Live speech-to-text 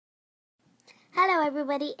Hello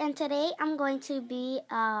everybody, and today I'm going to be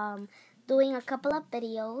doing a couple of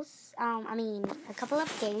videos, a couple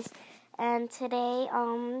of games. And today,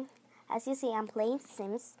 as you see, I'm playing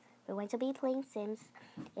Sims. We're going to be playing Sims.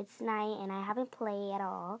 It's night and I haven't played at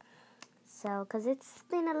all. So, because it's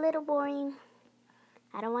been a little boring.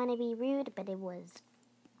 I don't want to be rude, but it was.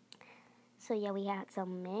 So yeah, we had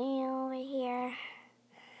some mail right here.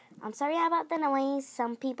 I'm sorry about the noise.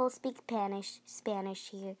 Some people speak Spanish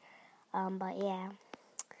here. But yeah.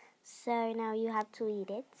 So now you have to eat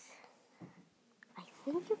it. I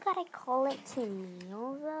think you gotta call it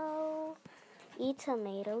tomato though. Eat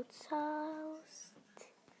tomato toast.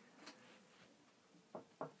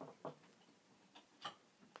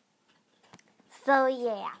 So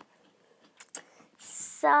yeah.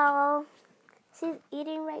 So she's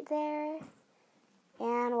eating right there.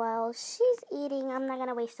 And while she's eating, I'm not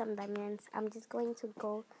gonna waste some onions. I'm just going to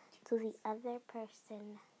go to the other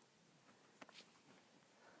person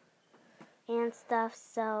and stuff.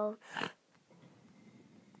 So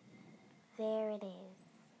there it is.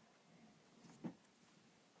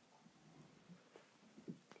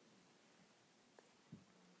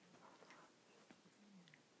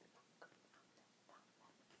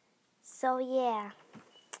 So yeah,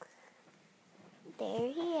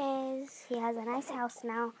 there he is. He has a nice house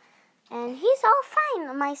now. And he's all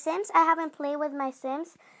fine. My Sims, I haven't played with my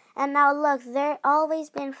Sims. And now look, they're always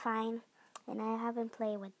been fine. And I haven't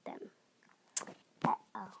played with them.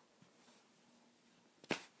 Uh-oh.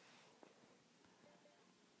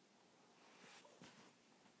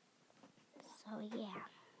 So yeah.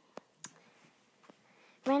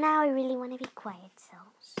 Right now I really want to be quiet, so.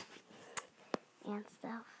 And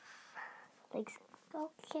stuff. Like,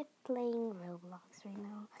 okay, playing Roblox right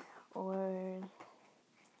now. Or,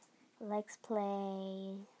 let's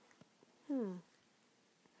play,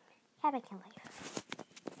 Abacan Life.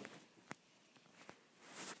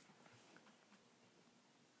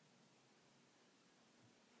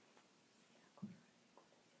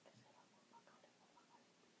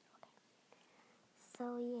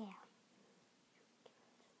 So yeah.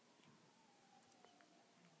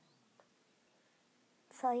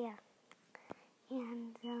 So yeah.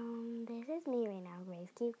 And this is me right now, Grace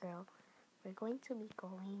Cute Girl. We're going to be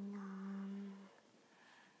going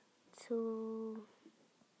to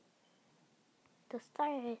the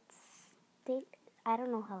start. I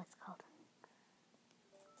don't know how it's called,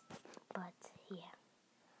 but yeah.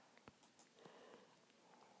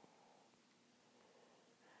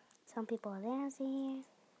 Some people are dancing here.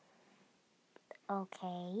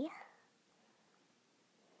 Okay.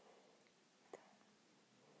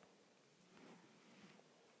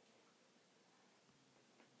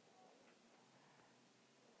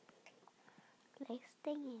 Let's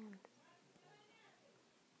dance.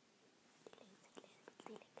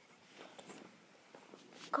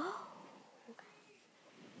 Go.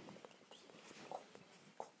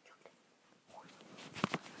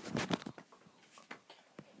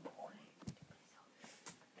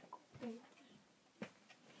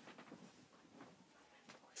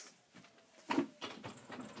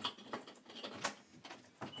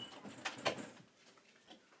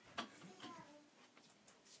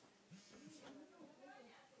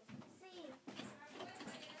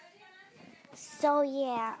 So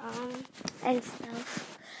yeah, and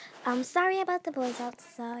stuff. I'm sorry about the boys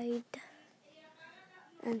outside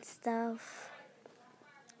and stuff.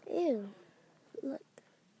 Ew, look.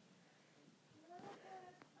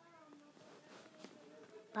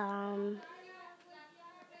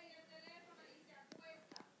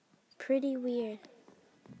 Pretty weird.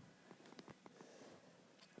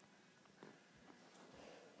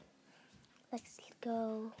 Let's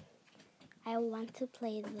go. I want to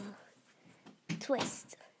play the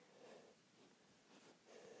twist.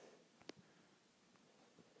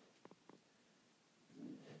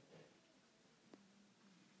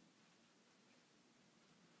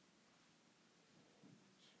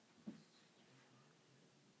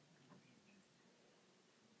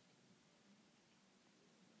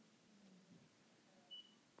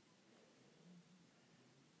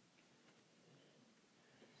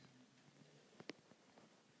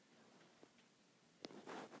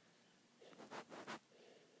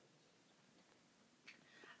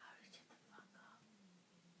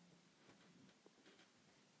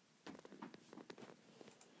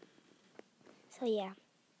 So yeah.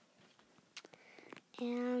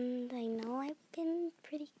 And I know I've been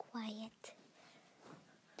pretty quiet,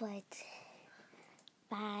 but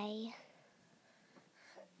bye.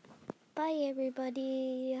 Bye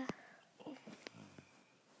everybody.